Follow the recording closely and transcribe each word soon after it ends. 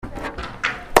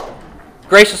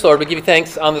Gracious Lord, we give you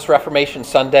thanks on this Reformation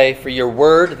Sunday for your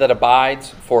word that abides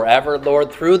forever. Lord,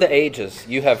 through the ages,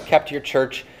 you have kept your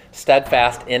church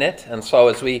steadfast in it. And so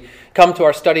as we come to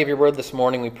our study of your word this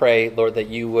morning, we pray, Lord, that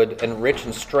you would enrich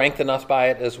and strengthen us by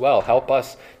it as well. Help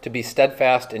us to be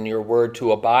steadfast in your word,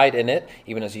 to abide in it,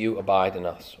 even as you abide in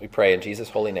us. We pray in Jesus'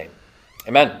 holy name.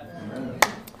 Amen. Amen.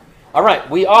 All right,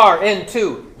 we are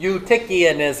into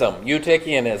Eutychianism.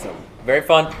 Eutychianism. Very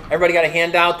fun. Everybody got a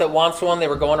handout that wants one? They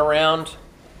were going around.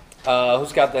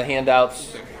 Who's got the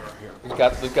handouts? We've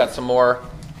got some more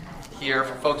here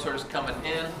for folks who are just coming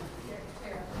in.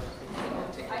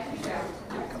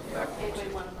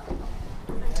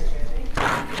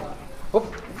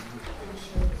 Oop.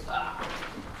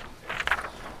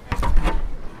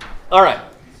 All right.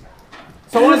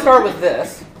 So I want to start with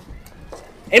this.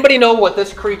 Anybody know what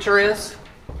this creature is?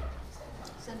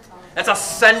 Centaur. That's a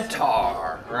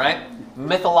centaur, right?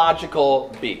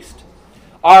 Mythological beast.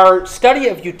 Our study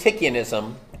of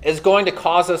Eutychianism is going to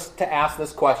cause us to ask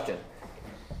this question.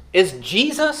 Is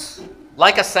Jesus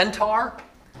like a centaur?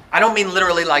 I don't mean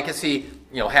literally like is he,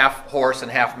 half horse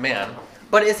and half man,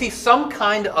 but is he some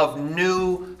kind of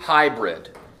new hybrid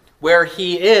where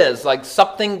he is like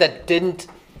something that didn't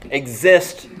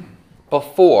exist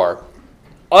before,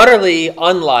 utterly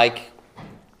unlike,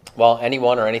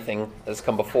 anyone or anything that has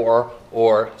come before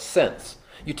or since?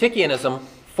 Eutychianism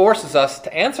forces us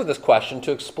to answer this question, to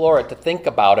explore it, to think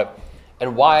about it,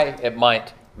 and why it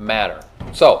might matter.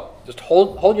 So, just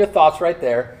hold your thoughts right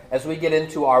there as we get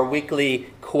into our weekly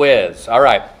quiz. All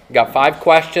right, we've got 5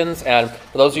 questions, and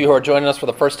for those of you who are joining us for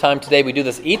the first time today, we do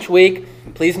this each week.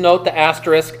 Please note the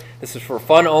asterisk. This is for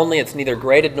fun only. It's neither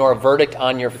graded nor a verdict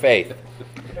on your faith.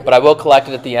 But I will collect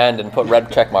it at the end and put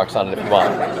red check marks on it if you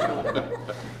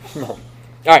want. All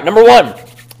right, number 1.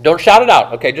 Don't shout it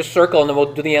out. Okay, just circle, and then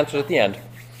we'll do the answers at the end.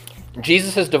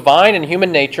 Jesus' divine and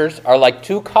human natures are like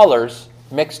 2 colors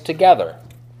mixed together.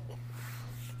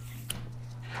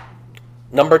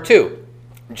 Number 2,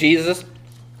 Jesus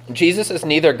is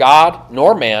neither God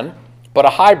nor man, but a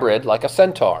hybrid like a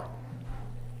centaur.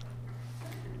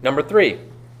 Number 3,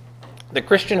 the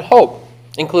Christian hope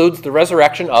includes the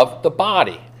resurrection of the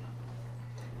body.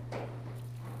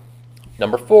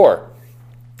 Number 4,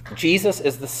 Jesus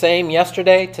is the same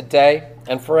yesterday, today,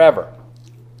 and forever.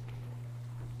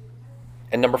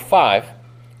 And number 5,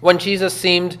 when Jesus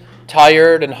seemed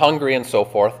tired and hungry and so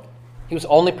forth, he was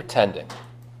only pretending.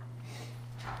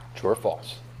 True or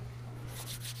false?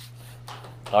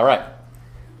 All right.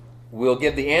 We'll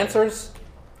give the answers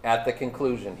at the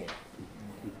conclusion here.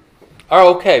 All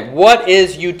right, okay, what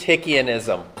is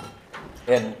Eutychianism?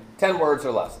 In 10 words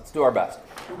or less. Let's do our best.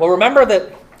 Well, remember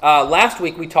that last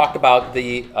week we talked about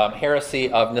the heresy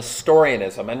of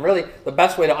Nestorianism, and really the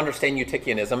best way to understand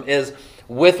Eutychianism is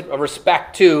with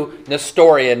respect to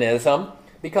Nestorianism,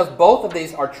 because both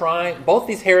these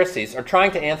heresies are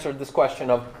trying to answer this question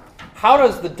of how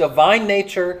does the divine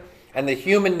nature and the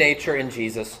human nature in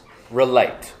Jesus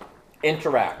relate,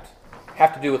 interact,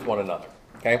 have to do with one another.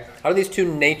 Okay? How do these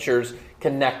 2 natures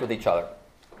connect with each other?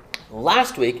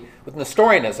 Last week, with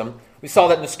Nestorianism, we saw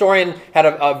that Nestorian had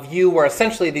a view where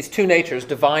essentially these 2 natures,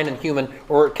 divine and human,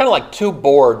 were kind of like 2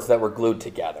 boards that were glued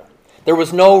together. There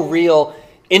was no real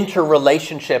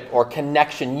interrelationship or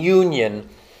connection, union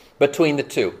between the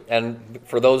 2. And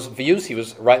for those views, he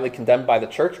was rightly condemned by the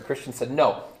church. And Christians said,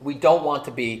 no, we don't want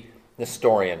to be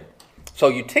Nestorian.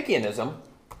 So Eutychianism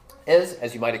is,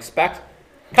 as you might expect,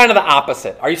 kind of the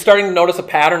opposite. Are you starting to notice a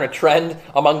pattern, a trend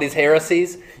among these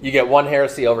heresies? You get one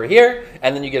heresy over here,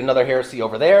 and then you get another heresy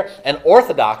over there. And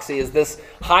orthodoxy is this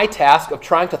high task of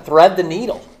trying to thread the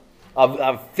needle,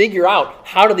 of figure out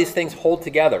how do these things hold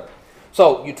together.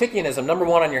 So Eutychianism, number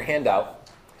 1 on your handout,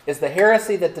 is the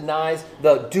heresy that denies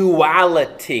the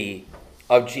duality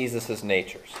of Jesus'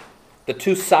 natures, the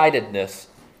 2-sidedness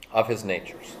of his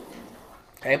natures.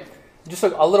 Okay? Just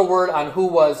a little word on who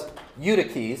was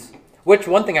Eutyches, which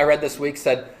one thing I read this week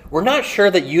said, we're not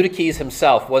sure that Eutyches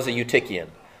himself was a Eutychian.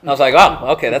 And I was like,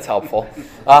 oh, okay, that's helpful.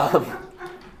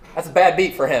 That's a bad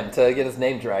beat for him to get his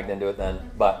name dragged into it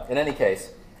then. But in any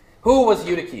case, who was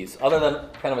Eutyches, other than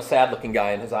kind of a sad-looking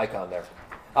guy in his icon there?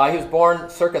 He was born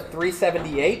circa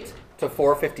 378 to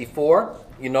 454.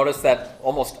 You notice that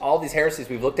almost all these heresies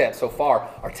we've looked at so far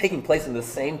are taking place in the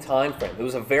same time frame. It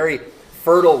was a very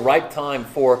fertile, ripe time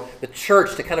for the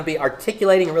church to kind of be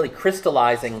articulating and really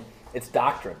crystallizing its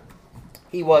doctrine.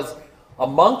 He was a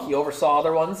monk. He oversaw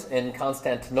other ones in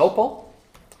Constantinople.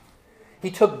 He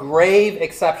took grave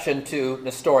exception to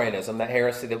Nestorianism, that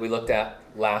heresy that we looked at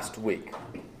last week.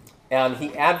 And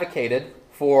he advocated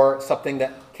for something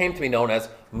that came to be known as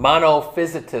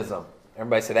monophysitism.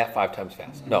 Everybody say that 5 times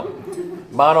fast. No.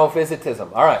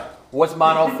 Monophysitism. All right. What's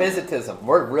monophysitism?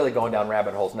 We're really going down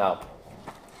rabbit holes now.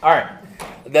 All right.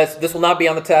 This will not be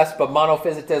on the test, but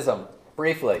monophysitism,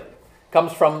 briefly,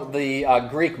 comes from the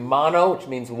Greek mono, which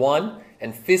means one,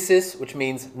 and physis, which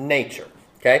means nature.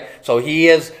 Okay? So he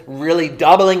is really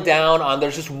doubling down on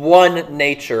there's just one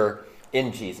nature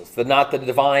in Jesus, not the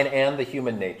divine and the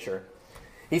human nature.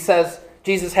 He says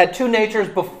Jesus had 2 natures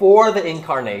before the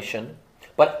incarnation,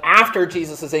 but after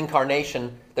Jesus'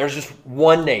 incarnation, there's just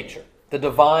one nature. The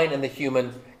divine and the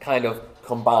human kind of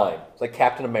combine. It's like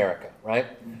Captain America, right?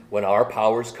 When our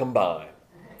powers combine.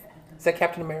 Is that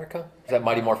Captain America? Is that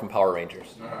Mighty Morphin Power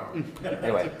Rangers? No.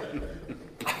 Anyway,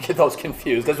 I get those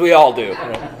confused, as we all do.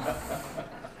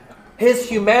 His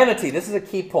humanity, this is a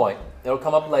key point. It'll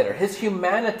come up later. His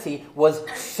humanity was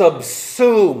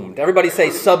subsumed. Everybody say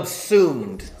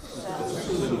subsumed.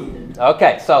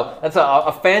 Okay, so that's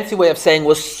a fancy way of saying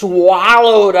was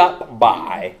swallowed up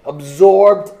by,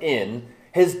 absorbed in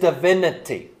his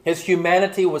divinity. His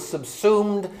humanity was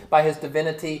subsumed by his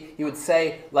divinity. You would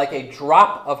say like a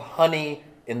drop of honey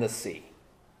in the sea.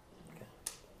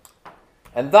 Okay.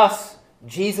 And thus,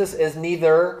 Jesus is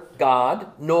neither God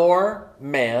nor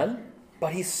man,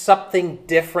 but he's something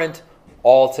different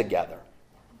altogether.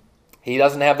 He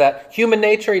doesn't have that human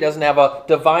nature. He doesn't have a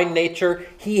divine nature.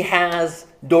 He has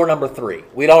door number 3.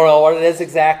 We don't know what it is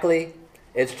exactly.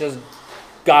 It's just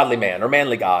godly man or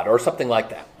manly God or something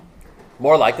like that.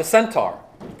 More like the centaur.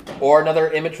 Or another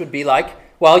image would be like,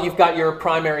 well, you've got your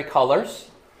primary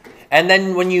colors, and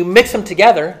then when you mix them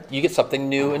together, you get something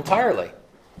new entirely.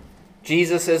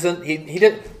 Jesus isn't, he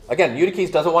did, again,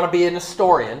 Eutychius doesn't want to be an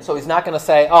historian, so he's not going to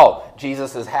say, oh,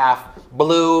 Jesus is half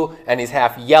blue and he's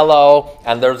half yellow,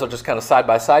 and those are just kind of side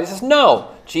by side. He says, no,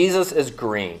 Jesus is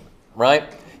green, right?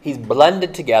 He's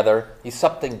blended together. He's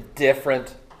something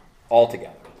different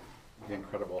altogether. The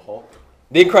Incredible Hulk.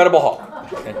 The Incredible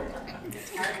Hulk. Okay.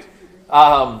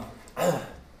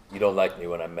 You don't like me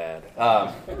when I'm mad.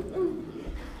 All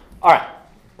right.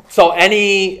 So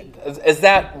is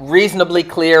that reasonably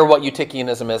clear what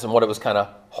Eutychianism is and what it was kind of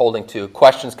holding to?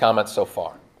 Questions, comments so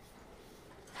far?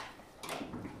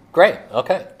 Great.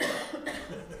 Okay.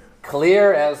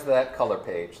 Clear as that color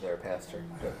page there, Pastor.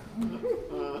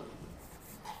 Good.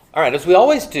 All right. As we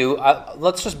always do,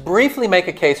 let's just briefly make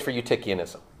a case for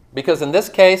Eutychianism. Because in this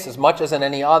case, as much as in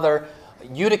any other,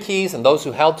 Eutyches and those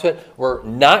who held to it were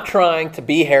not trying to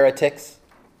be heretics.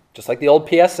 Just like the old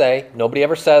PSA, nobody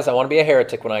ever says, I want to be a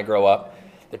heretic when I grow up.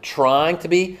 They're trying to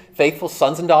be faithful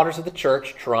sons and daughters of the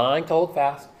church, trying to hold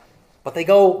fast, but they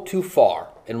go too far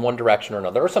in one direction or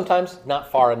another, or sometimes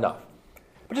not far enough.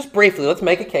 But just briefly, let's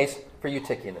make a case for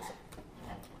Eutychianism.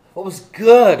 What was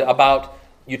good about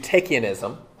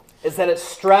Eutychianism is that it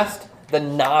stressed the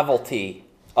novelty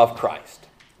of Christ.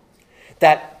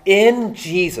 That in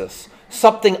Jesus,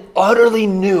 something utterly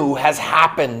new has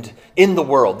happened in the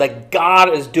world, that God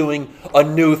is doing a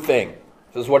new thing.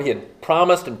 This is what he had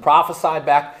promised and prophesied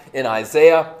back in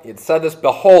Isaiah. He had said this,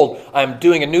 behold, I am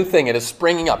doing a new thing. It is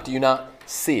springing up. Do you not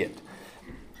see it?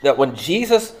 That when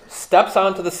Jesus steps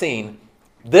onto the scene,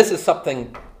 this is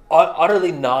something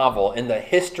utterly novel in the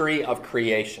history of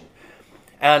creation.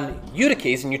 And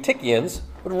Eutyches and Eutychians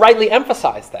would rightly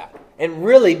emphasize that and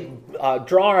really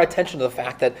draw our attention to the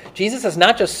fact that Jesus is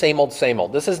not just same old, same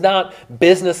old. This is not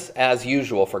business as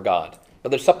usual for God, but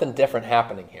there's something different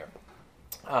happening here.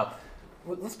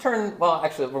 Let's turn, well,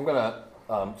 actually, we're going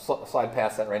to slide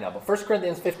past that right now. But 1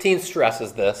 Corinthians 15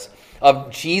 stresses this,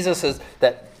 of Jesus is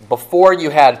that before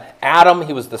you had Adam,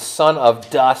 he was the son of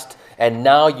dust, and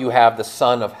now you have the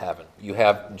son of heaven. You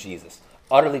have Jesus.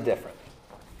 Utterly different.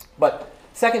 But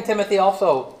 2 Timothy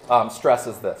also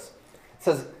stresses this. It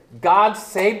says, God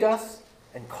saved us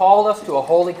and called us to a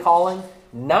holy calling,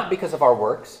 not because of our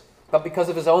works, but because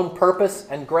of his own purpose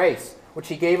and grace, which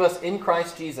he gave us in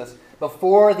Christ Jesus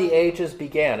before the ages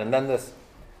began. And then this,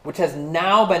 which has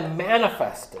now been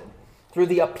manifested through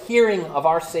the appearing of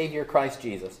our Savior Christ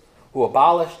Jesus, who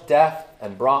abolished death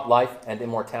and brought life and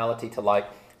immortality to light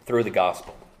through the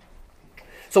gospel.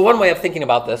 So one way of thinking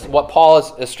about this, what Paul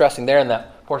is stressing there in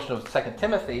that portion of 2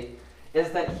 Timothy,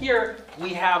 is that here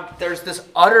there's this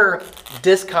utter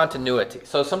discontinuity.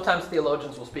 So sometimes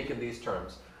theologians will speak in these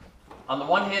terms. On the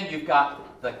one hand, you've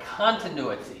got the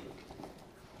continuity.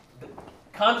 The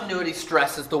continuity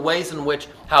stresses the ways in which,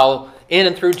 how in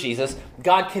and through Jesus,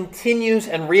 God continues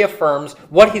and reaffirms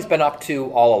what he's been up to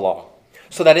all along.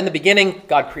 So that in the beginning,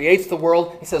 God creates the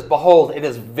world. He says, behold, it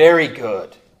is very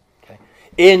good. Okay?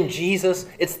 In Jesus,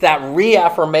 it's that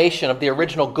reaffirmation of the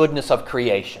original goodness of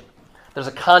creation. There's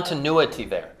a continuity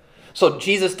there. So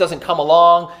Jesus doesn't come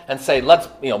along and say, let's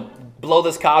blow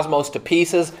this cosmos to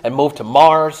pieces and move to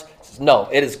Mars. He says, no,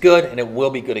 it is good and it will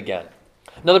be good again.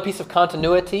 Another piece of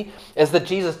continuity is that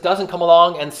Jesus doesn't come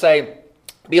along and say,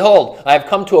 behold, I have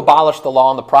come to abolish the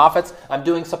law and the prophets. I'm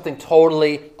doing something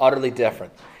totally, utterly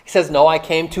different. He says, no, I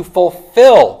came to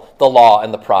fulfill the law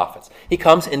and the prophets. He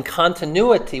comes in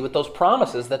continuity with those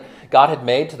promises that God had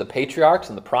made to the patriarchs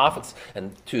and the prophets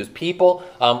and to his people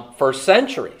for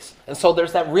centuries. And so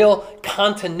there's that real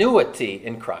continuity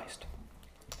in Christ.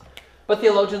 But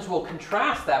theologians will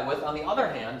contrast that with, on the other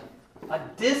hand, a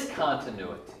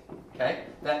discontinuity. Okay?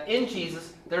 That in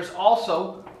Jesus, there's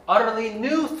also utterly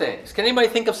new things. Can anybody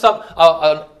think of some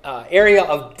area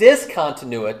of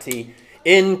discontinuity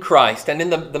in Christ and in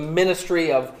the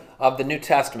ministry of the New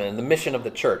Testament and the mission of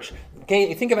the church? Can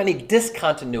you think of any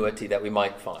discontinuity that we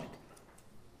might find?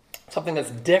 Something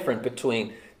that's different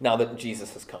between now that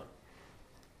Jesus has come.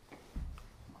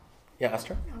 Yeah,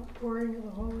 Esther? Outpouring of the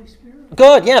Holy Spirit.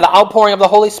 Good, yeah, the outpouring of the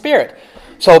Holy Spirit.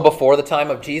 So before the time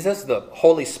of Jesus, the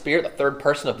Holy Spirit, the third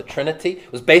person of the Trinity,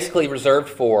 was basically reserved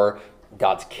for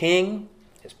God's king,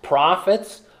 his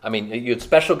prophets. I mean, you had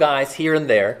special guys here and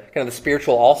there, kind of the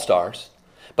spiritual all-stars.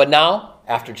 But now,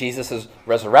 after Jesus'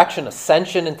 resurrection,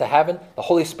 ascension into heaven, the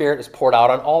Holy Spirit is poured out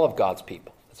on all of God's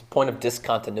people. It's a point of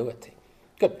discontinuity.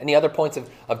 Good. Any other points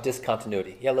of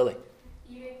discontinuity? Yeah, Lily?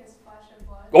 Eating his flesh and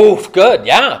blood. Oh, good,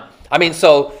 yeah. I mean,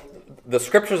 so the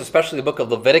scriptures, especially the book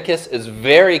of Leviticus, is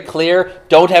very clear.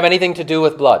 Don't have anything to do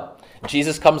with blood.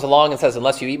 Jesus comes along and says,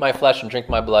 unless you eat my flesh and drink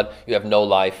my blood, you have no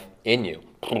life in you.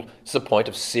 It's a point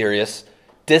of serious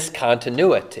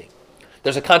discontinuity.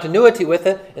 There's a continuity with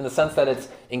it in the sense that it's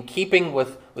in keeping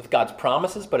with God's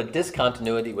promises, but a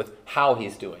discontinuity with how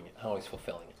he's doing it, how he's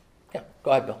fulfilling it. Yeah,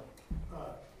 go ahead, Bill.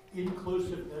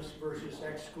 Inclusiveness versus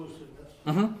exclusiveness.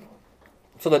 Mm-hmm.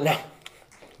 So that now,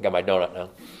 I got my donut now.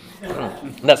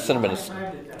 That cinnamon is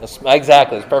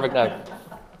exactly, it's perfect now.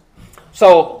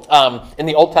 So in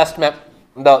the Old Testament,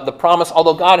 the promise,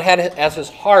 although God had it as his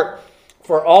heart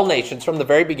for all nations from the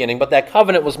very beginning, but that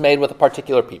covenant was made with a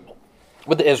particular people,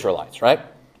 with the Israelites, right?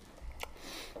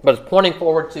 But it's pointing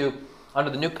forward to,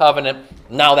 under the new covenant,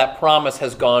 now that promise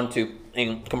has gone to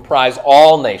comprise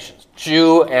all nations,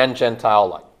 Jew and Gentile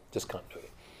alike. Discontinuity.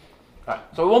 All right,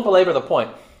 so we won't belabor the point,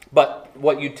 but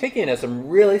what Eutychianism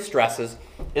really stresses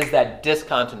is that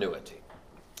discontinuity.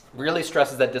 Really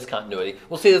stresses that discontinuity.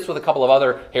 We'll see this with a couple of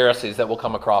other heresies that we'll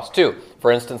come across too.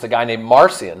 For instance, a guy named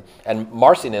Marcion and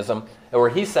Marcionism, where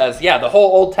he says, yeah, the whole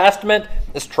Old Testament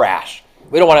is trash.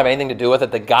 We don't want to have anything to do with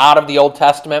it. The God of the Old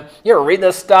Testament, you ever read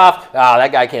this stuff?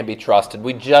 That guy can't be trusted.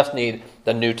 We just need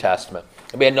the New Testament.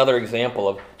 It'll be another example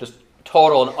of just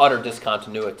total and utter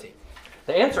discontinuity.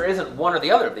 The answer isn't one or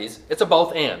the other of these. It's a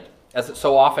both and, as it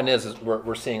so often is as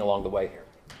we're seeing along the way here.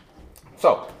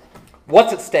 So,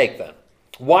 what's at stake then?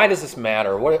 Why does this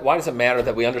matter? Why does it matter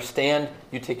that we understand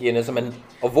Eutychianism and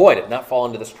avoid it, not fall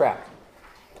into this trap?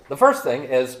 The first thing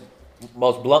is,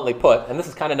 most bluntly put, and this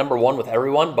is kind of number one with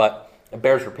everyone, but it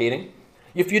bears repeating.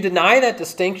 If you deny that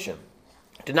distinction,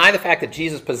 deny the fact that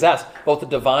Jesus possessed both a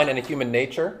divine and a human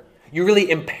nature, you really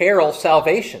imperil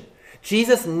salvation.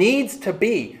 Jesus needs to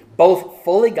be both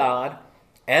fully God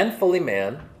and fully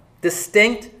man,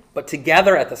 distinct but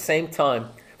together at the same time,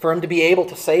 for him to be able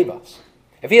to save us.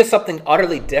 If he is something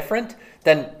utterly different,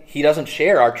 then he doesn't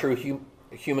share our true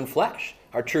human flesh,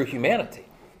 our true humanity.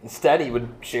 Instead, he would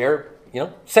share,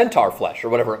 centaur flesh or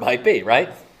whatever it might be, right?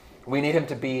 We need him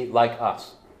to be like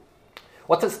us.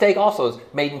 What's at stake also is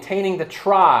maintaining the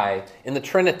tri in the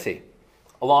Trinity.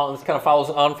 This kind of follows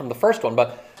on from the first one,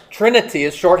 but Trinity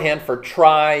is shorthand for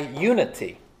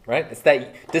tri-unity, right? It's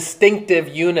that distinctive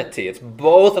unity. It's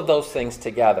both of those things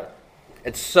together.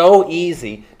 It's so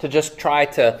easy to just try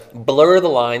to blur the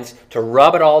lines, to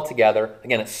rub it all together.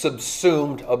 Again, it's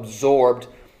subsumed, absorbed,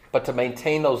 but to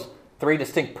maintain those three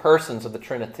distinct persons of the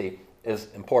Trinity is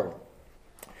important.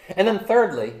 And then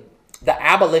thirdly, the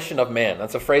abolition of man.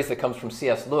 That's a phrase that comes from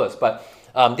C.S. Lewis, but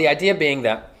the idea being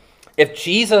that if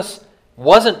Jesus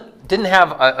didn't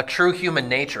have a true human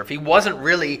nature, if he wasn't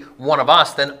really one of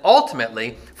us, then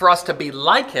ultimately, for us to be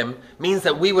like him means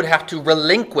that we would have to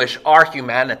relinquish our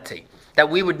humanity, that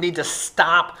we would need to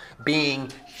stop being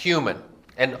human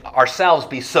and ourselves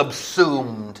be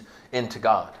subsumed into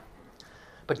God.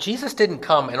 But Jesus didn't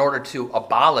come in order to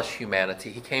abolish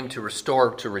humanity. He came to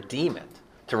restore, to redeem it,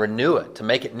 to renew it, to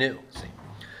make it new. See?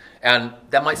 And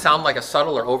that might sound like a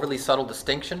subtle or overly subtle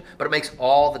distinction, but it makes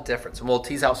all the difference. And we'll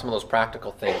tease out some of those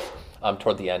practical things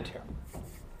toward the end here.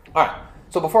 All right.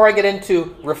 So before I get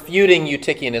into refuting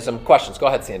Eutychianism, questions. Go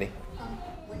ahead, Sandy.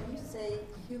 When you say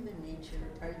human nature,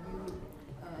 are you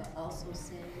also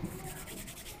saying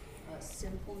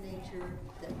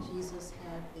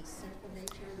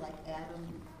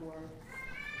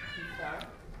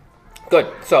Good.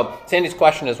 So Sandy's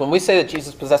question is, when we say that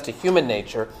Jesus possessed a human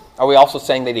nature, are we also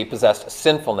saying that he possessed a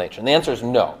sinful nature? And the answer is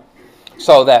no.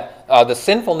 So that the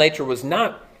sinful nature was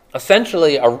not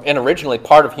essentially and originally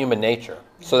part of human nature.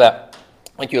 So that,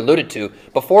 like you alluded to,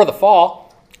 before the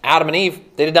fall, Adam and Eve,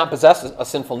 they did not possess a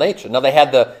sinful nature. Now they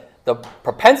had the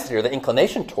propensity or the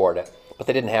inclination toward it, but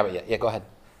they didn't have it yet. Yeah, go ahead.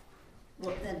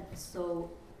 Well, then,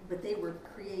 but they were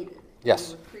created.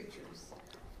 Yes. They were creatures.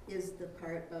 Is the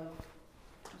part of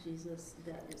Jesus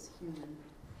that is human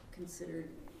considered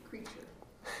creature?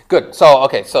 Good. So,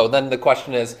 okay, so then the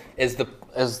question is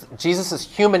Jesus'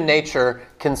 human nature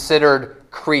considered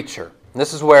creature? And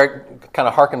this is where it kind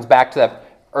of harkens back to that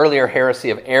earlier heresy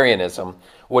of Arianism,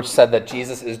 which said that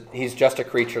he's just a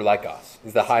creature like us.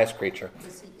 He's the highest creature.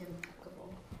 Was he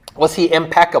impeccable? Was he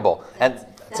impeccable? And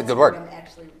that's a good word. What I'm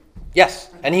actually, Yes,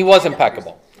 and he was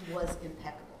impeccable. He was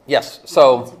impeccable. Yes, Which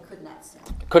so means he could not sin.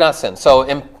 could not sin. So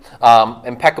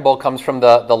impeccable comes from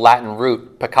the Latin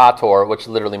root peccator, which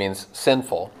literally means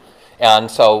sinful. And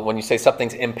so when you say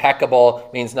something's impeccable,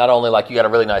 it means not only like you got a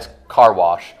really nice car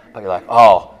wash, but you're like,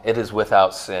 oh, it is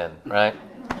without sin, right?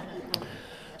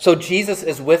 So Jesus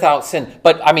is without sin.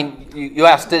 But I mean, you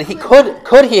asked,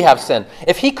 could he have sinned?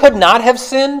 If he could not have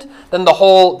sinned, then the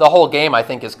whole game, I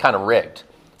think, is kind of rigged.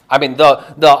 I mean,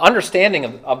 the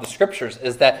understanding of the scriptures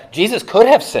is that Jesus could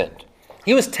have sinned.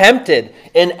 He was tempted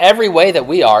in every way that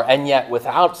we are, and yet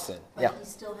without sin. But he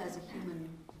still has a human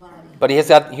body. But he has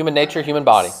that human nature, human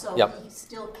body. So Yep. he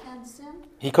still can sin?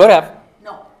 He could have.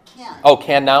 No, can. Oh,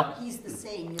 can now? He's the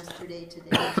same yesterday, today,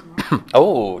 and tomorrow.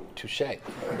 Oh, touche.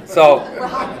 So, Well,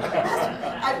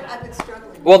 I've been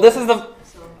struggling. well, this with is the...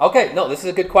 so- Okay, no, this is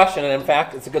a good question, and in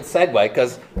fact, it's a good segue,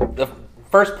 because the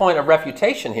first point of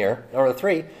refutation here, number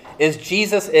 3, is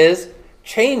Jesus is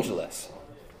changeless.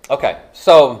 Okay,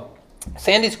 so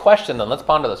Sandy's question, then, let's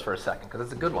ponder this for a second, because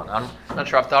it's a good one. I'm not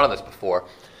sure I've thought of this before.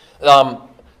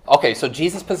 Okay, so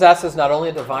Jesus possesses not only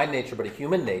a divine nature, but a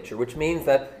human nature, which means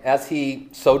that as he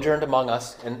sojourned among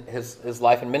us in his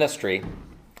life and ministry,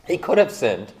 he could have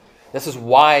sinned. This is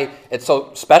why it's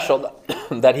so special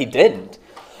that he didn't.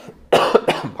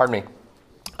 Pardon me.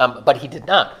 But he did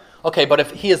not. Okay, but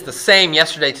if he is the same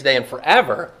yesterday, today, and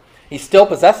forever, he still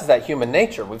possesses that human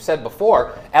nature. We've said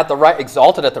before,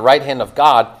 exalted at the right hand of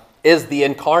God is the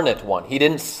incarnate one. He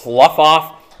didn't slough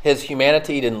off his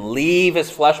humanity. He didn't leave his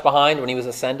flesh behind when he was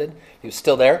ascended. He was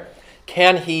still there.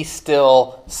 Can he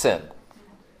still sin?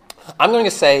 I'm going to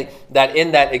say that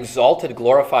in that exalted,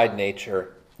 glorified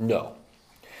nature, no.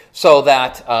 So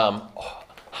that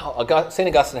St.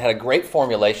 Augustine had a great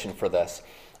formulation for this.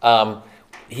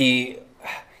 He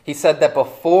said that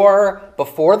before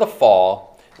the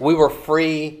fall, we were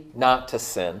free not to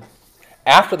sin.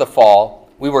 After the fall,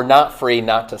 we were not free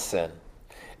not to sin.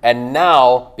 And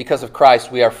now, because of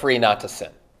Christ, we are free not to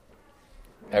sin.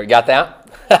 You got that?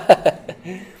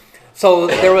 So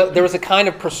there was a kind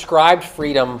of prescribed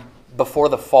freedom before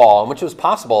the fall, in which it was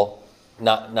possible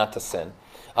not to sin.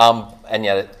 And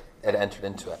yet it entered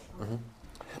into it. Mm-hmm.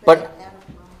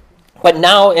 But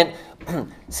now,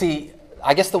 see,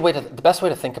 I guess the best way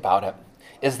to think about it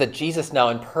is that Jesus now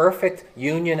in perfect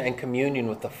union and communion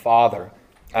with the Father,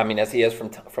 I mean, as he is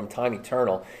from time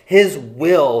eternal, his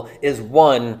will is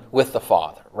one with the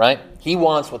Father, right? He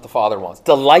wants what the Father wants.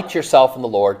 Delight yourself in the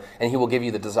Lord, and he will give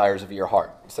you the desires of your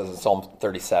heart, it says in Psalm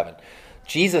 37.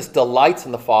 Jesus delights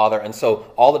in the Father, and so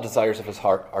all the desires of his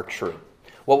heart are true.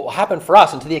 What will happen for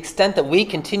us, and to the extent that we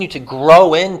continue to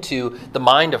grow into the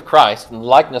mind of Christ and the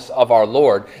likeness of our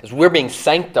Lord, as we're being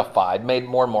sanctified, made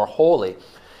more and more holy,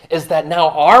 is that now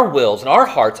our wills and our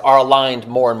hearts are aligned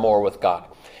more and more with God.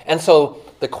 And so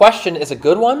the question is a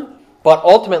good one, but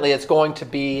ultimately it's going to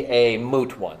be a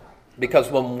moot one. Because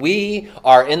when we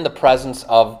are in the presence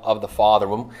of the Father,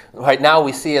 right now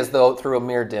we see as though through a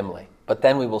mirror dimly, but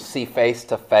then we will see face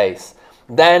to face.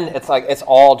 Then it's like it's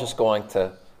all just going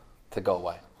to go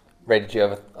away. Ray, did you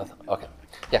have okay.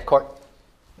 Yeah, Court?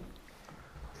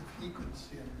 If he could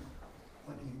sin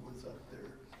when he was up there,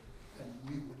 then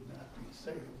we would not be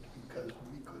saved because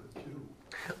we could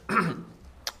too.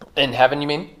 In heaven, you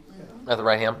mean? At the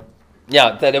right hand?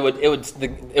 Yeah, that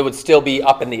it would still be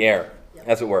up in the air,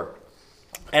 as it were.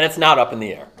 And it's not up in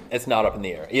the air. It's not up in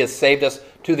the air. He has saved us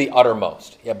to the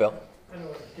uttermost. Yeah, Bill? I don't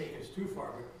want to take us too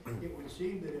far, but it would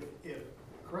seem that if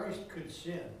Christ could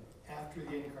sin after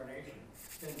the incarnation,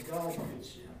 then God could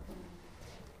sin.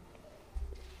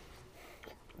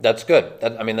 That's good.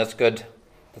 That's good.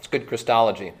 That's good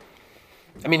Christology.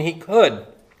 I mean, he could,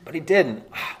 but he didn't.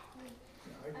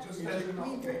 Just as in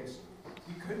all case,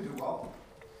 he could do all.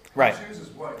 Right. He chooses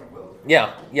what he will do.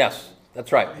 Yeah, yes,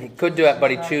 that's right. He could do it,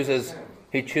 but he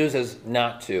chooses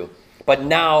not to. But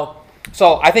now,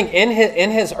 So I think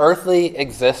in his earthly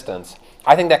existence,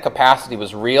 I think that capacity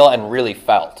was real and really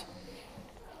felt.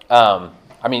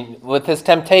 I mean, with his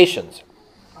temptations,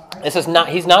 he's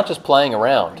not just playing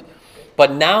around,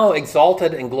 but now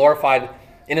exalted and glorified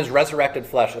in his resurrected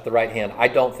flesh at the right hand. I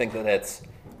don't think that it's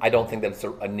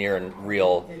a near and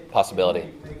real possibility.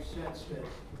 It makes sense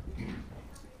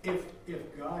that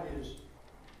if God is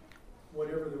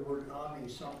whatever the word omni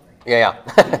something. Yeah.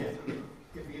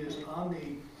 If he is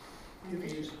omni, if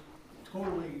he is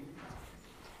totally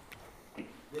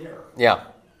there. Yeah.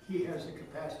 He has the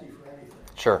capacity for anything.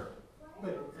 Sure.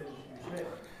 But as you said,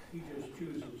 he just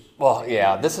chooses. Well,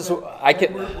 yeah. This is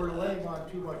We're laying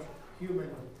on too much human.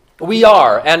 We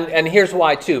are, and here's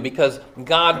why too. Because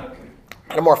God,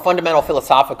 at a more fundamental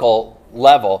philosophical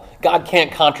level, God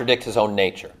can't contradict his own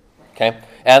nature. Okay,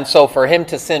 and so for him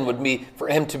to sin would be for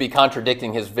him to be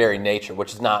contradicting his very nature,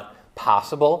 which is not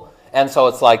possible. And so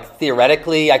it's like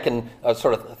theoretically, I can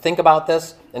sort of think about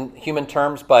this in human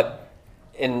terms, but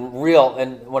in real,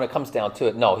 and when it comes down to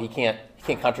it, no, he can't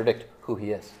contradict who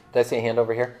he is. Did I see a hand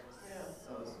over here?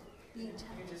 Yeah, you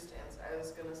just answered. I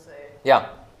was going to say, Yeah.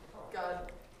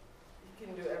 God, he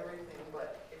can do everything,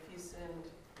 but if he sinned,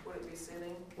 would it be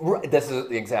sinning? This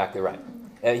is exactly right.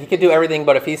 He could do everything,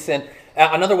 but if he sinned,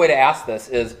 another way to ask this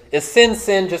is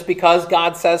sin just because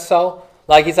God says so?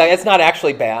 Like he's like, it's not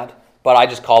actually bad, but I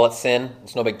just call it sin.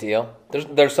 It's no big deal.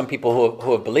 There's some people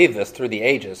who have believed this through the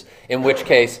ages, in which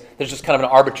case there's just kind of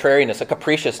an arbitrariness, a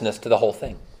capriciousness to the whole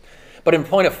thing. But in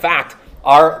point of fact,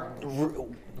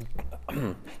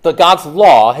 God's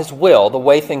law, his will, the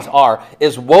way things are,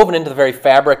 is woven into the very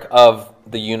fabric of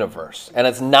the universe. And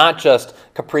it's not just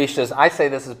capricious, I say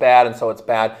this is bad and so it's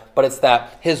bad, but it's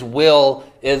that his will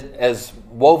is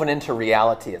woven into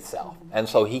reality itself. And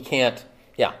so he can't,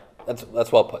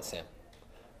 that's well put, Sam.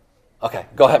 Okay,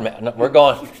 go ahead, Matt. No, we're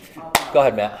going. Go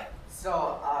ahead, Matt.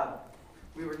 So,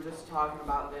 we were just talking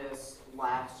about this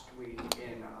last week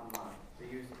in the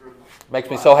youth group. Makes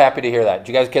me so happy to hear that. Did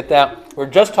you guys get that? We're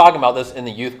just talking about this in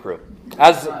the youth group,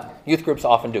 as youth groups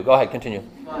often do. Go ahead, continue.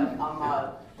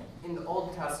 But in the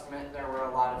Old Testament, there were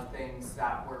a lot of things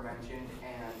that were mentioned,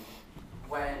 and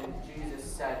when Jesus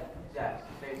said that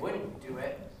they wouldn't do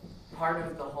it, part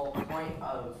of the whole point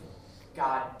of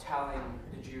God telling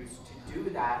the Jews to do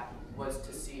that was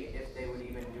to see if they would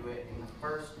even do it in the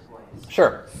first place.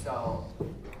 Sure. So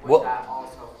would that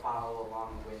also follow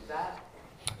along with that?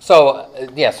 So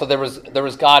so there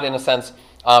was God in a sense,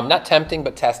 not tempting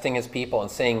but testing his people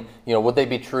and seeing, would they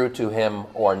be true to him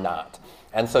or not?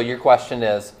 And so your question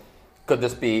is, could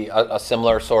this be a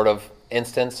similar sort of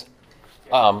instance?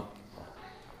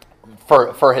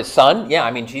 For his son? Yeah,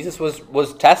 I mean Jesus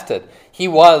was tested. He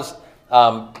was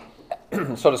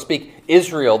so to speak,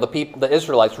 Israel, the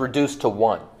Israelites reduced to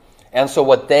one. And so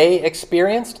what they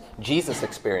experienced, Jesus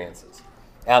experiences.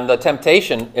 And the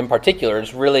temptation in particular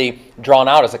is really drawn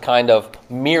out as a kind of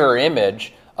mirror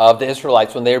image of the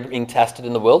Israelites when they were being tested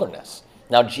in the wilderness.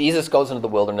 Now Jesus goes into the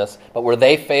wilderness, but where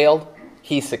they failed,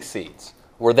 he succeeds.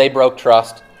 Where they broke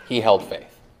trust, he held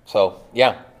faith. So,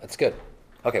 yeah, that's good.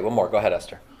 Okay, one more. Go ahead,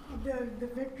 Esther. The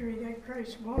victory that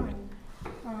Christ won,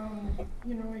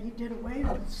 he did away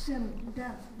with sin,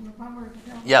 death, and the power of the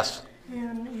devil. Yes.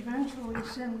 And eventually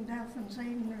sin, death, and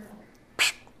Satan are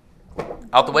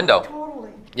out the window.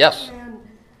 Totally. Yes. And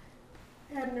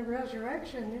in the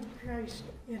resurrection, Christ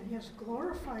in his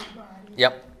glorified body.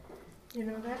 Yep.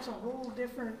 That's a whole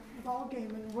different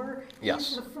ballgame, and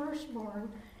he's the firstborn,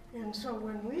 and so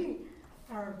when we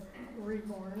are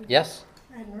reborn, yes,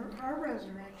 and our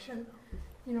resurrection,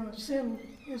 sin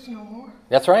is no more.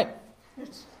 That's right.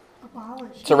 It's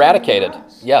abolished. It's eradicated.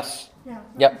 Yes. Yeah.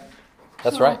 Yep.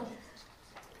 That's right.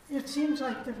 It seems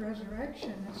like the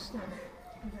resurrection is the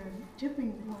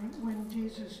tipping point when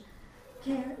Jesus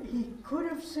he could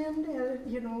have sinned,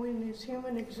 in his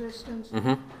human existence,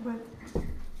 but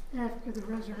after the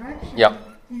resurrection,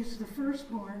 he's the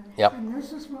firstborn, and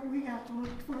this is what we have to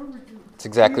look forward to. That's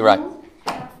exactly right.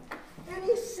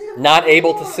 Any sin not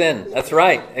able to sin. That's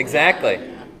right. Exactly.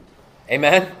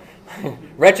 Amen.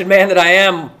 Wretched man that I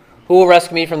am, who will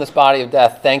rescue me from this body of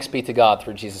death? Thanks be to God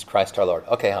through Jesus Christ our Lord.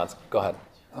 Okay, Hans, go ahead.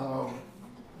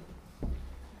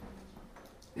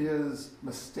 Is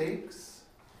mistakes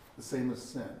the same as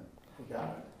sin for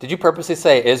God? Did you purposely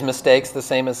say, is mistakes the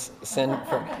same as sin? I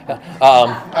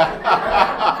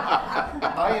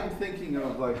am thinking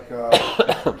of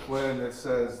when it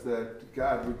says that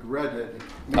God regretted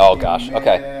making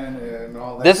man and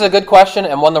all that. This is a good question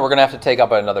and one that we're going to have to take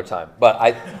up at another time. But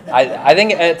I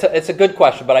think it's a good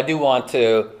question, but I do want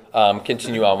to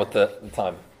continue on with the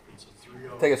time. It's a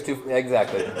 3-0 take us too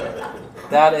exactly.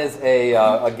 That is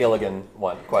a Gilligan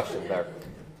question there.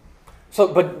 So,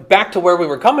 but back to where we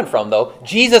were coming from, though.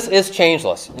 Jesus is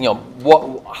changeless.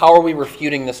 How are we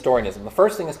refuting Nestorianism? The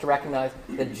first thing is to recognize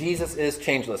that Jesus is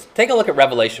changeless. Take a look at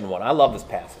Revelation 1. I love this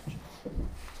passage.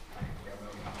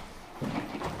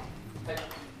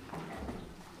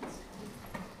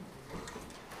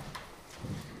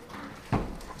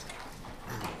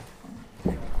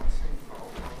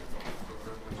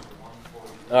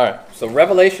 All right, so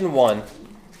Revelation 1,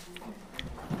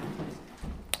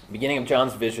 beginning of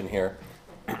John's vision here,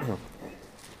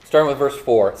 starting with verse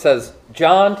 4. It says,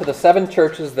 John, to the 7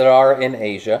 churches that are in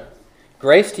Asia,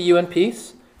 grace to you and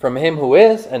peace from him who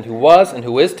is, and who was, and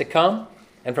who is to come,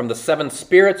 and from the 7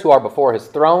 spirits who are before his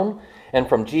throne, and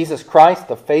from Jesus Christ,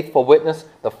 the faithful witness,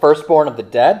 the firstborn of the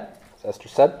dead, as Esther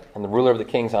said, and the ruler of the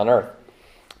kings on earth.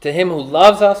 To him who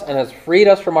loves us and has freed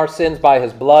us from our sins by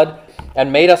his blood,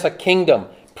 and made us a kingdom,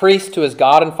 priest to his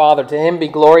God and Father, to him be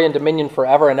glory and dominion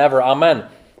forever and ever. Amen.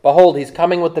 Behold, he's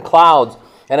coming with the clouds,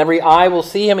 and every eye will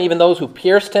see him, even those who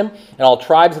pierced him, and all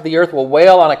tribes of the earth will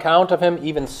wail on account of him.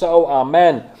 Even so,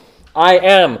 amen. I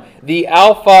am the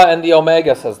Alpha and the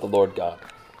Omega, says the Lord God,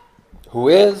 who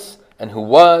is, and who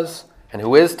was, and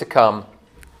who is to come,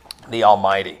 the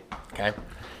Almighty. Okay?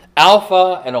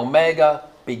 Alpha and Omega,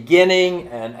 beginning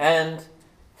and end.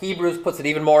 Hebrews puts it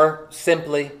even more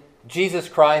simply. Jesus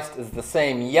Christ is the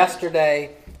same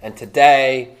yesterday and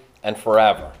today and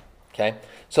forever. Okay?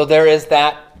 So there is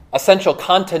that essential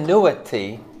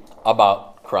continuity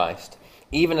about Christ,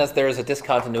 even as there is a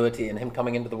discontinuity in him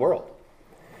coming into the world.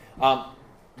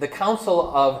 The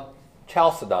Council of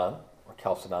Chalcedon,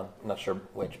 I'm not sure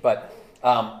which, but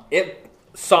it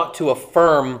sought to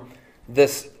affirm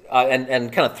this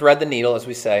and kind of thread the needle, as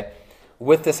we say,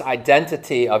 with this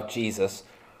identity of Jesus,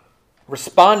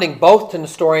 responding both to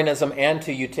Nestorianism and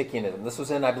to Eutychianism. This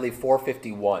was in, I believe,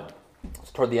 451.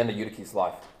 It's toward the end of Eutych's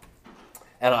life.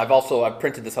 And I've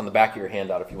printed this on the back of your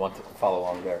handout if you want to follow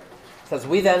along there. It says,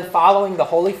 we then, following the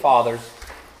Holy Fathers,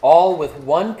 all with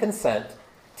one consent,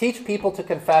 teach people to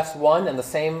confess one and the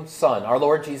same Son, our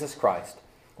Lord Jesus Christ.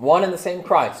 One and the same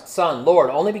Christ, Son, Lord,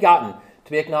 only begotten,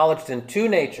 to be acknowledged in 2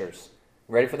 natures.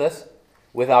 Ready for this?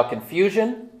 Without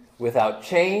confusion, without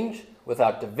change,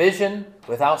 without division,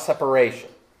 without separation.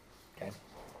 Okay?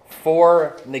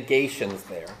 4 negations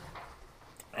there.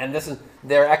 And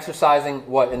they're exercising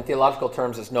what in theological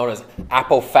terms is known as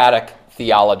apophatic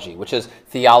theology, which is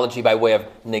theology by way of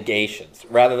negations.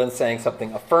 Rather than saying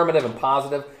something affirmative and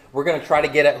positive, we're going to try to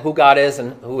get at who God is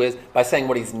and who is by saying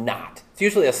what he's not. It's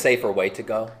usually a safer way to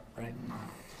go, right?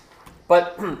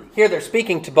 But here they're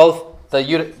speaking to both the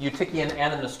Eutychian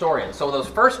and the Nestorian. So those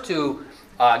first 2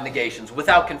 negations,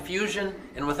 without confusion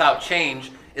and without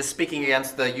change, is speaking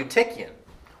against the Eutychian,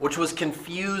 which was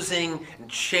confusing and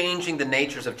changing the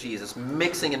natures of Jesus,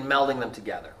 mixing and melding them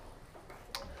together.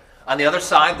 On the other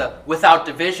side, the without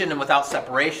division and without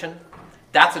separation,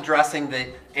 that's addressing the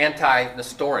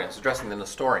anti-Nestorians, addressing the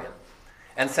Nestorian,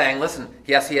 and saying, listen,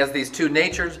 yes, he has these 2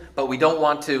 natures, but we don't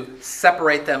want to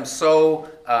separate them so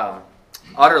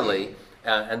utterly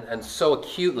and so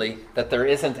acutely that there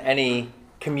isn't any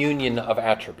communion of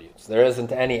attributes. There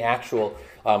isn't any actual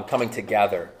coming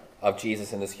together of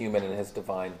Jesus in his human and his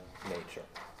divine nature.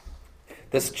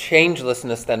 This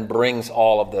changelessness then brings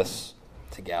all of this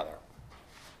together.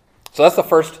 So that's the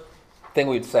first thing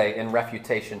we'd say in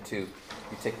refutation to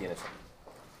Eutychianism.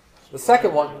 The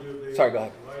second one, sorry, go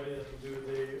ahead. Why do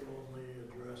they only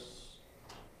address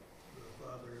the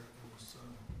Father and the Son?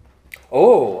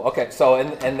 Oh, okay. So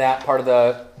in that part of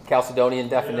the Chalcedonian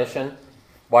definition,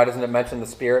 why doesn't it mention the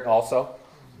Spirit also?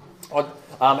 Well,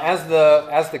 as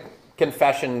the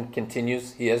confession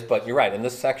continues, he is, but you're right. In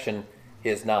this section, he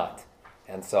is not.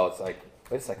 And so it's like,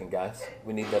 wait a second, guys.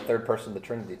 We need the third person of the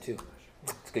Trinity too.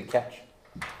 It's a good catch.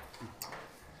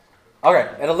 All right,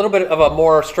 at a little bit of a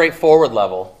more straightforward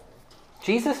level,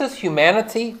 Jesus'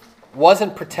 humanity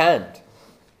wasn't pretend.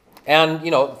 And,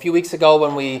 a few weeks ago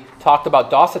when we talked about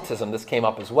Docetism, this came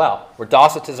up as well, where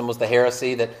Docetism was the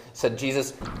heresy that said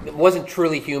Jesus wasn't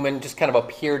truly human, just kind of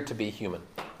appeared to be human.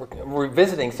 We're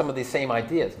revisiting some of these same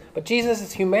ideas. But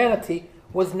Jesus' humanity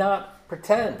was not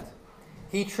pretend.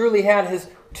 He truly had his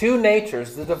 2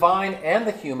 natures, the divine and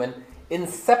the human,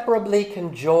 inseparably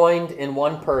conjoined in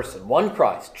one person, one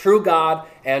Christ, true God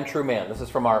and true man. This is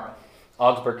from our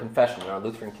Augsburg Confession, our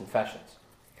Lutheran Confessions.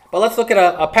 But let's look at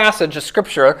a passage of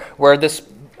Scripture where this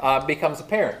becomes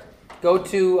apparent. Go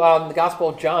to the Gospel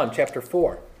of John, chapter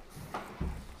 4.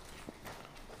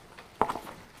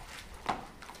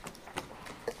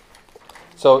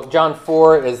 So John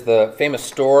 4 is the famous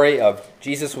story of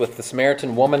Jesus with the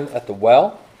Samaritan woman at the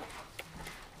well.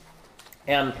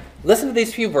 And listen to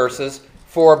these few verses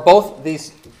for both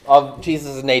these of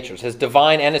Jesus' natures, his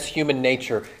divine and his human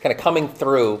nature kind of coming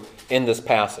through in this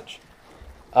passage.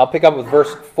 I'll pick up with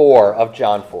verse 4 of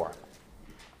John 4.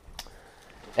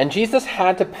 And Jesus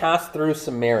had to pass through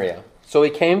Samaria. So he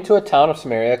came to a town of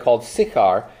Samaria called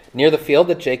Sychar, near the field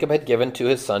that Jacob had given to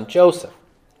his son Joseph.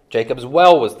 Jacob's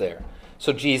well was there.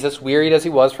 So Jesus, wearied as he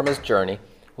was from his journey,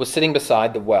 was sitting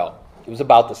beside the well. It was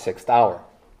about the 6th hour.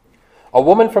 A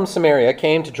woman from Samaria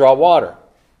came to draw water.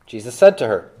 Jesus said to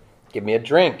her, "Give me a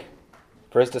drink,"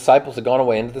 for his disciples had gone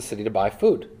away into the city to buy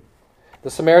food. The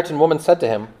Samaritan woman said to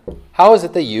him, "How is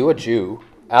it that you, a Jew,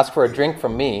 ask for a drink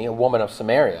from me, a woman of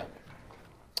Samaria?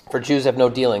 For Jews have no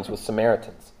dealings with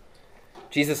Samaritans."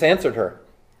 Jesus answered her,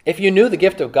 "If you knew the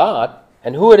gift of God,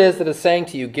 and who it is that is saying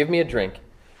to you, 'Give me a drink,'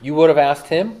 you would have asked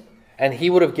him, and he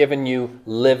would have given you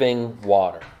living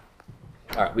water."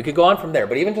 All right, we could go on from there,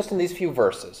 but even just in these few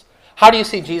verses, how do you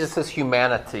see Jesus'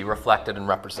 humanity reflected and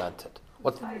represented?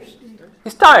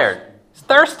 He's tired. He's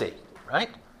thirsty, right?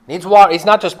 Needs water. He's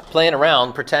not just playing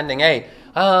around pretending, hey,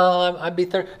 I'd be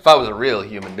thirsty. If I was a real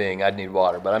human being, I'd need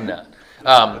water, but I'm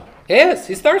not. He is.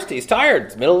 He's thirsty. He's tired.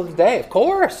 It's the middle of the day, of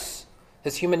course.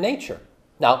 His human nature.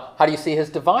 Now, how do you see his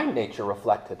divine nature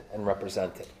reflected and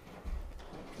represented?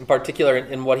 In particular,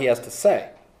 in what he has to say.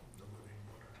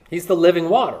 He's the living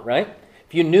water, right?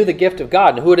 If you knew the gift of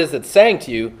God and who it is that's saying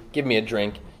to you, "Give me a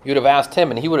drink," you would have asked him,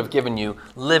 and he would have given you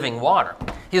living water.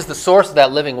 He is the source of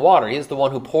that living water. He is the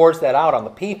one who pours that out on the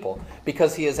people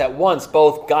because he is at once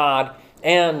both God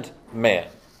and man.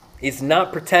 He's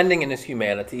not pretending in his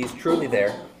humanity. He's truly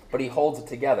there, but he holds it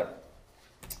together.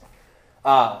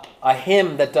 A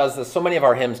hymn that does this, so many of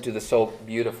our hymns do this so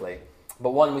beautifully,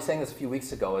 but one, we sang this a few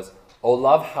weeks ago, is "O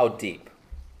Love, How Deep."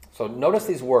 So notice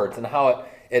these words and how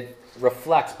it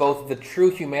reflects both the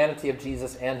true humanity of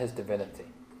Jesus and his divinity.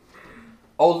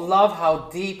 "O love, how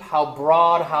deep, how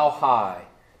broad, how high,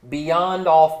 beyond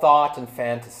all thought and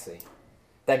fantasy,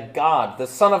 that God, the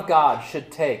Son of God,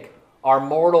 should take our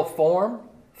mortal form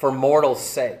for mortal's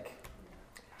sake.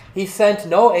 He sent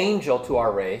no angel to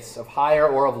our race, of higher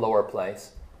or of lower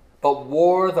place, but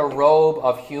wore the robe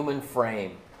of human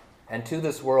frame, and to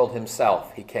this world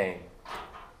himself he came.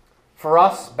 For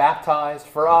us baptized,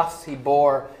 for us he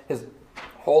bore his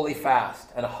holy fast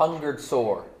and hungered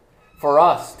sore. For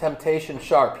us temptation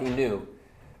sharp he knew,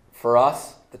 for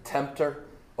us the tempter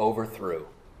overthrew."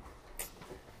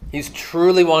 He's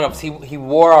truly one of us. He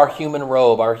wore our human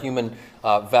robe, our human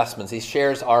vestments. He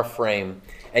shares our frame.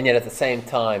 And yet at the same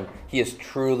time, he is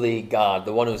truly God,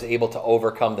 the one who is able to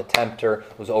overcome the tempter,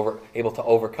 who was able to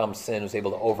overcome sin, who was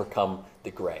able to overcome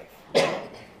the grave.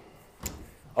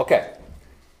 Okay,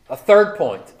 a third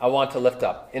point I want to lift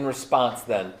up in response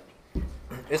then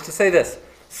is to say this: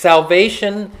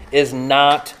 salvation is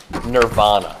not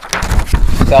nirvana.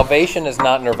 Salvation is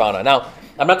not nirvana. Now,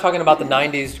 I'm not talking about the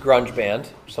 90s grunge band,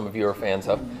 some of you are fans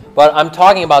of, but I'm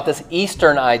talking about this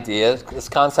Eastern idea, this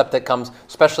concept that comes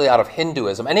especially out of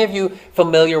Hinduism. Any of you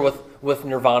familiar with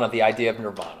nirvana, the idea of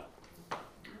nirvana?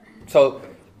 So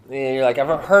you're like,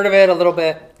 I've heard of it a little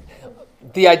bit.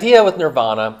 The idea with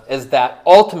nirvana is that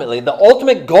ultimately, the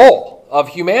ultimate goal of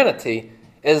humanity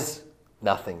is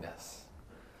nothingness.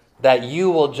 That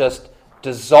you will just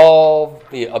dissolve,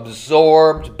 be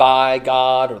absorbed by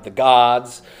God or the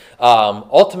gods.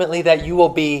 Ultimately, that you will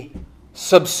be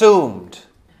subsumed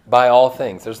by all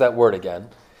things. There's that word again.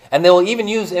 And they will even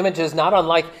use images not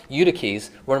unlike Eutychianism.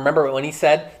 Remember when he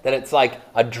said that it's like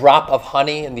a drop of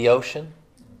honey in the ocean?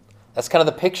 That's kind of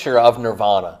the picture of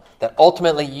nirvana. That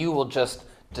ultimately you will just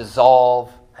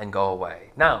dissolve and go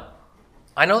away. Now,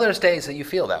 I know there's days that you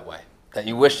feel that way, that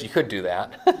you wish you could do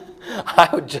that. I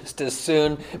would just as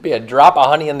soon be a drop of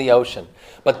honey in the ocean.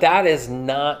 But that is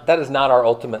not our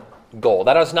ultimate goal.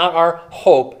 That is not our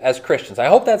hope as Christians. I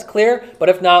hope that's clear, but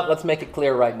if not, let's make it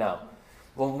clear right now.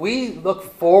 When we look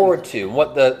forward to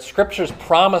what the scriptures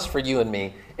promise for you and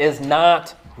me is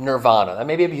not nirvana. That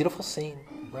may be a beautiful scene,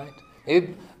 right?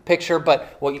 Maybe a picture,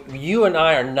 but what you and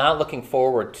I are not looking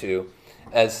forward to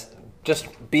as just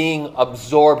being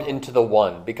absorbed into the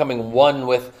one, becoming one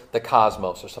with the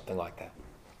cosmos or something like that.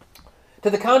 To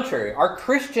the contrary, our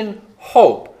Christian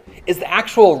hope is the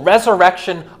actual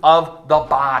resurrection of the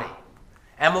body.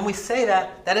 And when we say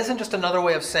that, that isn't just another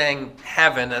way of saying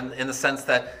heaven in the sense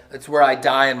that it's where I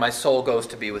die and my soul goes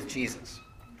to be with Jesus.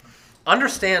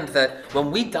 Understand that when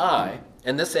we die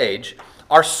in this age,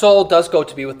 our soul does go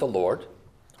to be with the Lord.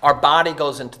 Our body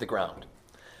goes into the ground.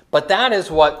 But that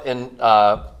is what, in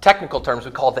technical terms,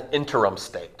 we call the interim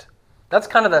state. That's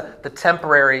kind of the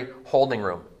temporary holding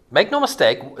room. Make no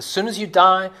mistake, as soon as you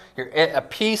die, you're at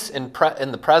peace in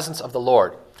the presence of the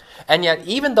Lord. And yet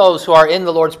even those who are in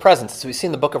the Lord's presence, as we see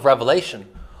in the book of Revelation,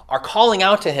 are calling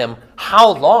out to him,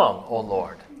 "How long, O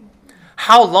Lord?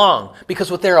 How long?" Because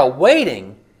what they're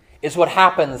awaiting is what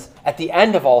happens at the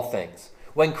end of all things.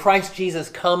 When Christ Jesus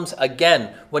comes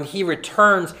again, when he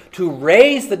returns to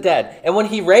raise the dead. And when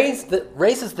he raises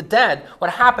the dead,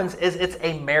 what happens is it's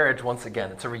a marriage once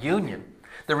again. It's a reunion.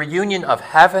 The reunion of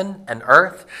heaven and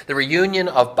earth, the reunion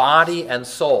of body and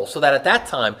soul. So that at that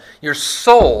time, your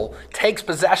soul takes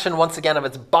possession once again of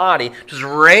its body, which is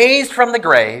raised from the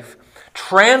grave,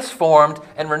 transformed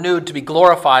and renewed to be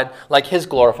glorified like his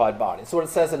glorified body. So what it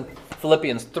says in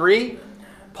Philippians 3,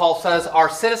 Paul says, our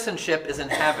citizenship is in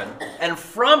heaven, and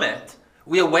from it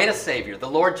we await a Savior, the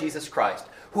Lord Jesus Christ,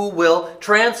 who will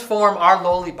transform our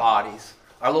lowly body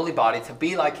to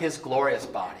be like his glorious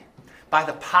body, by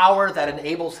the power that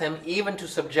enables him even to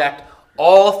subject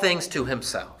all things to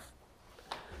himself.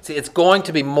 See, it's going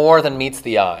to be more than meets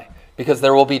the eye, because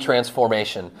there will be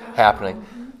transformation happening.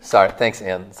 Sorry, thanks,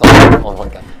 Ann. It's only one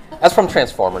guy. That's from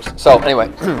Transformers. So anyway.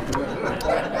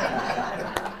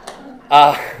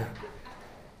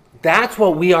 That's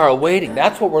what we are awaiting.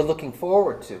 That's what we're looking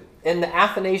forward to. In the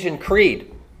Athanasian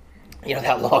Creed,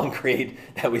 that long creed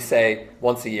that we say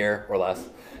once a year or less,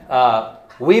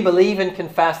 we believe and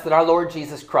confess that our Lord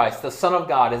Jesus Christ, the Son of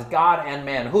God, is God and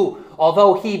man, who,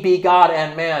 although he be God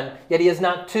and man, yet he is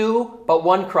not two, but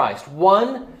one Christ.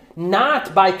 One,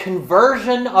 not by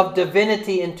conversion of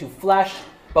divinity into flesh,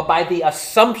 but by the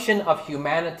assumption of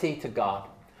humanity to God.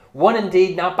 One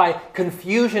indeed, not by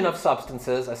confusion of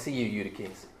substances, I see you,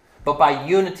 Eutychians, but by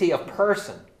unity of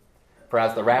person. For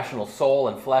as the rational soul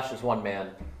and flesh is one man,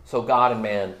 so God and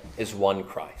man is one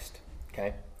Christ.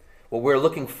 Okay? What we're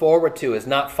looking forward to is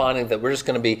not finding that we're just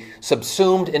going to be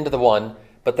subsumed into the one,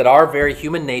 but that our very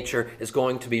human nature is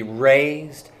going to be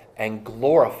raised and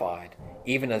glorified,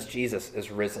 even as Jesus is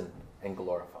risen and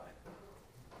glorified.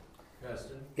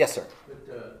 Pastor? Yes, sir. But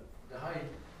the high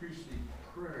priestly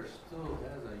prayer still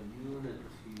has a unity.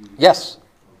 Yes.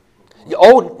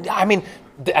 Oh, I mean,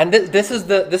 and this is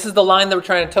the line that we're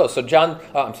trying to toe. So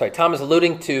Tom is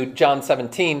alluding to John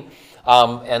 17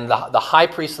 and the high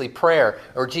priestly prayer,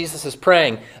 or Jesus is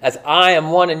praying, as I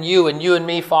am one in you and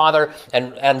me, Father,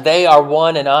 and they are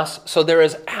one in us. So there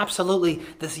is absolutely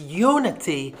this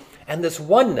unity and this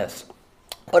oneness.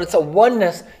 But it's a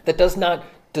oneness that does not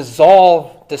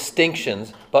dissolve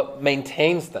distinctions, but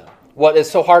maintains them. What is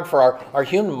so hard for our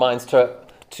human minds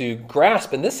to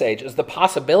grasp in this age is the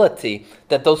possibility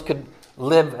that those could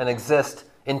live and exist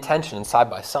in tension and side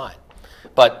by side.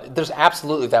 But there's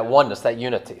absolutely that oneness, that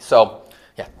unity. So,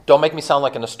 don't make me sound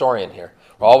like an historian here.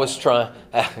 We're always trying,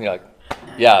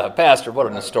 pastor, what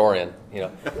an historian,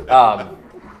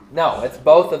 No, it's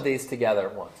both of these together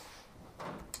at once.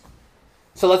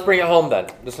 So let's bring it home then.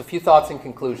 Just a few thoughts in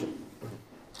conclusion.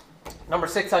 Number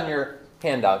 6 on your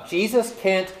handout. Jesus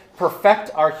can't perfect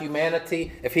our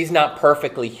humanity if he's not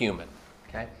perfectly human.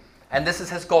 Okay? And this is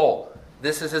his goal.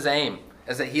 This is his aim,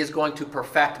 is that he is going to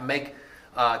perfect, make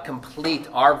complete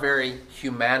our very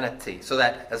humanity. So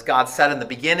that, as God said in the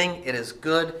beginning, it is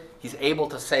good. He's able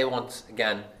to say once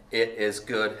again, it is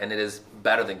good, and it is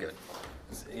better than good.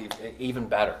 It's even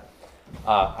better.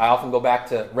 I often go back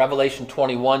to Revelation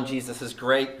 21, Jesus'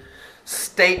 great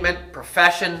statement,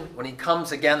 profession, when he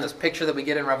comes again, this picture that we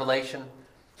get in Revelation.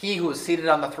 He who is seated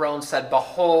on the throne said,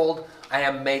 behold, I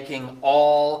am making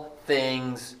all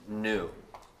things new.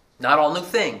 Not all new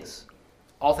things,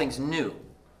 all things new.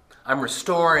 I'm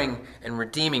restoring and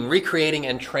redeeming, recreating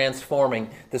and transforming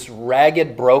this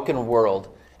ragged, broken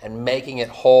world and making it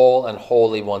whole and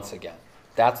holy once again.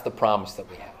 That's the promise that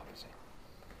we have.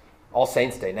 All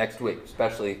Saints Day next week,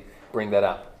 especially bring that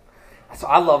up. So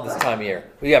I love this time of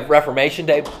year. We have Reformation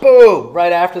Day, boom!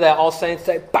 Right after that, All Saints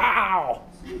Day, pow!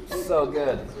 So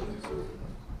good.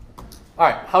 All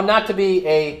right, how not to be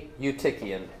a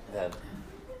Eutychian then.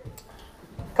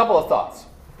 A couple of thoughts.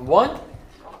 One,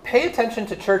 pay attention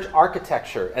to church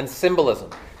architecture and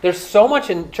symbolism. There's so much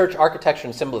in church architecture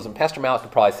and symbolism, Pastor Malik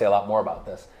could probably say a lot more about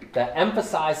this, that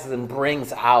emphasizes and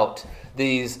brings out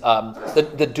these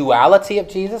the duality of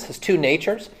Jesus, his two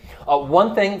natures.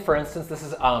 One thing, for instance, this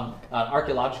is an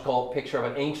archaeological picture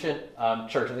of an ancient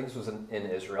church, I think this was in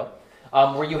Israel,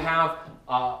 where you have,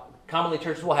 commonly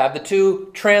churches will have the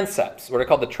two transepts, what are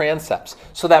called the transepts,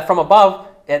 so that from above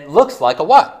it looks like a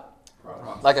what?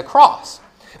 Cross. Like a cross.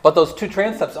 But those two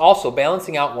transepts also,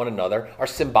 balancing out one another, are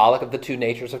symbolic of the two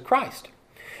natures of Christ.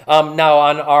 Now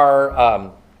on our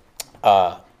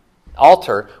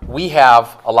altar, we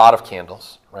have a lot of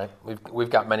candles, right? We've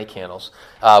got many candles.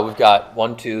 We've got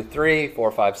 1, 2, 3,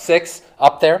 4, 5, 6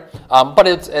 up there. But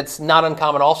it's not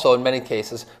uncommon also in many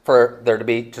cases for there to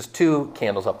be just 2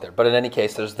 candles up there. But in any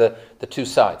case, there's the 2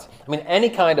 sides. I mean, any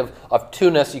kind of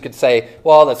two-ness, you could say,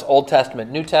 well, that's Old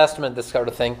Testament, New Testament, this sort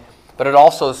of thing. But it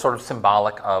also is sort of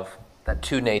symbolic of that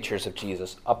 2 natures of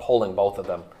Jesus, upholding both of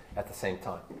them at the same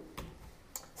time.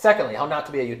 Secondly, how not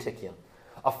to be a Eutychian.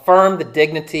 Affirm the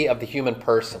dignity of the human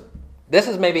person. This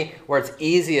is maybe where it's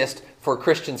easiest for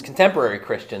Christians, contemporary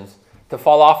Christians, to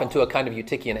fall off into a kind of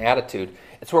Eutychian attitude.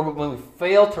 It's where when we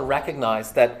fail to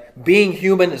recognize that being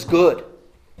human is good,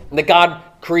 and that God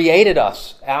created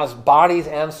us as bodies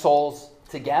and souls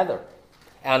together.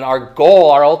 And our goal,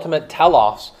 our ultimate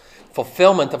telos,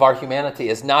 fulfillment of our humanity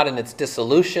is not in its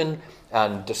dissolution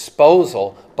and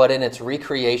disposal, but in its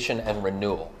recreation and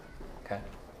renewal. Okay?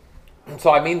 And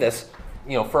so I mean this,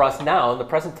 for us now in the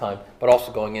present time, but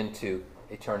also going into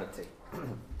eternity.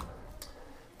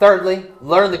 Thirdly,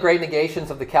 learn the great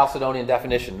negations of the Chalcedonian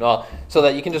definition. Well, so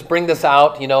that you can just bring this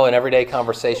out, in everyday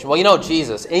conversation. Well,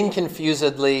 Jesus,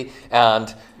 inconfusedly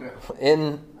and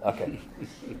okay.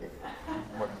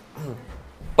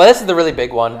 But this is the really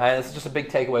big one, and it's just a big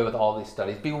takeaway with all these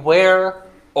studies. Beware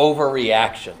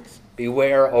overreactions.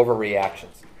 Beware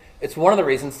overreactions. It's one of the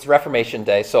reasons it's Reformation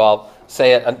Day, so I'll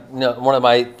say it. One of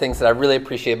my things that I really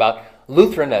appreciate about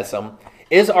Lutheranism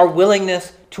is our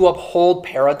willingness to uphold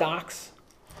paradox,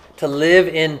 to live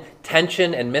in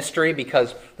tension and mystery,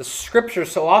 because the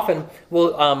Scriptures so often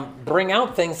will bring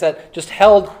out things that just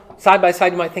held side by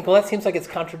side, you might think, well, that seems like it's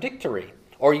contradictory.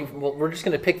 Or we're just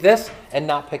going to pick this and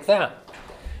not pick that.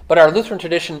 But our Lutheran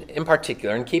tradition in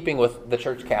particular, in keeping with the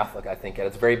Church Catholic, I think, at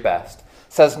its very best,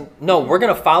 says, no, we're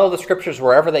going to follow the Scriptures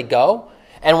wherever they go.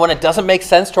 And when it doesn't make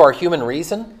sense to our human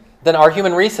reason, then our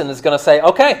human reason is going to say,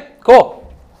 okay,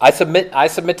 cool. I submit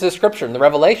to the Scripture and the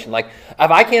revelation. Like,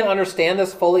 if I can't understand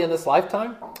this fully in this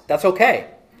lifetime, that's okay.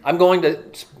 I'm going to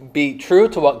be true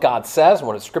to what God says and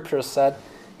what His Scripture has said,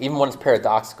 even when it's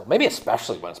paradoxical. Maybe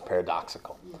especially when it's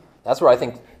paradoxical. That's where I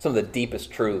think some of the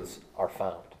deepest truths are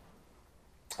found.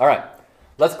 All right,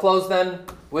 let's close then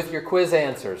with your quiz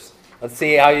answers. Let's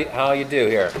see how you do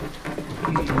here.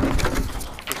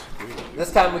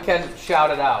 This time we can shout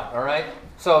it out, all right?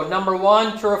 So number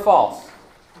 1, true or false?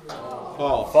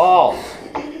 False. False.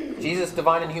 Jesus'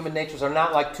 divine and human natures are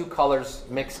not like 2 colors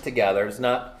mixed together. It's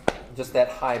not just that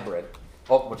hybrid.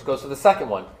 Which goes to the second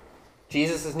one.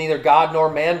 Jesus is neither God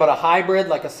nor man, but a hybrid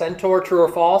like a centaur. True or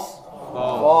false?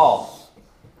 False.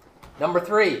 Number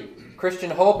 3,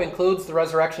 Christian hope includes the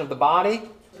resurrection of the body.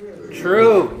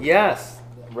 True. Yes.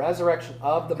 Resurrection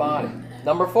of the body.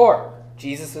 Number 4,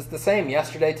 Jesus is the same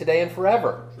yesterday, today, and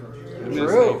forever.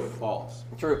 True. False.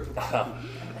 True.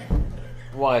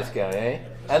 Wise guy, eh?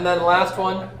 And then last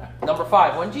one, number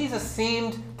 5. When Jesus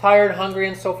seemed tired, hungry,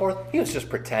 and so forth, he was just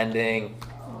pretending.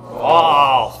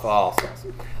 False. False.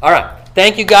 All right.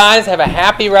 Thank you, guys. Have a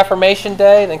happy Reformation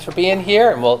Day. Thanks for being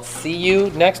here, and we'll see you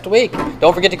next week.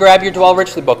 Don't forget to grab your Dwell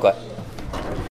Richly booklet.